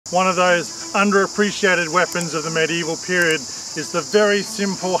One of those underappreciated weapons of the medieval period is the very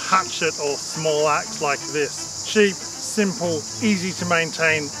simple hatchet or small axe like this. Cheap, simple, easy to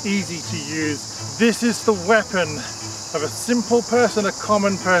maintain, easy to use. This is the weapon of a simple person, a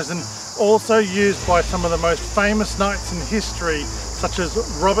common person, also used by some of the most famous knights in history, such as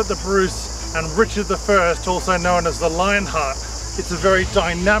Robert the Bruce and Richard I, also known as the Lionheart. It's a very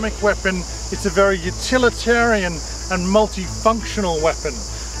dynamic weapon, it's a very utilitarian and multifunctional weapon.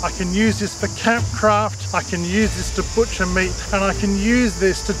 I can use this for campcraft, I can use this to butcher meat, and I can use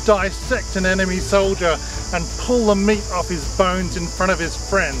this to dissect an enemy soldier and pull the meat off his bones in front of his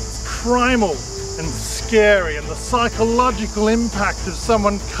friends. Primal and scary, and the psychological impact of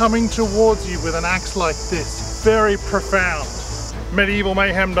someone coming towards you with an axe like this, very profound. Medieval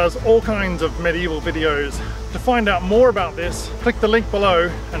Mayhem does all kinds of medieval videos. To find out more about this, click the link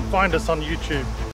below and find us on YouTube.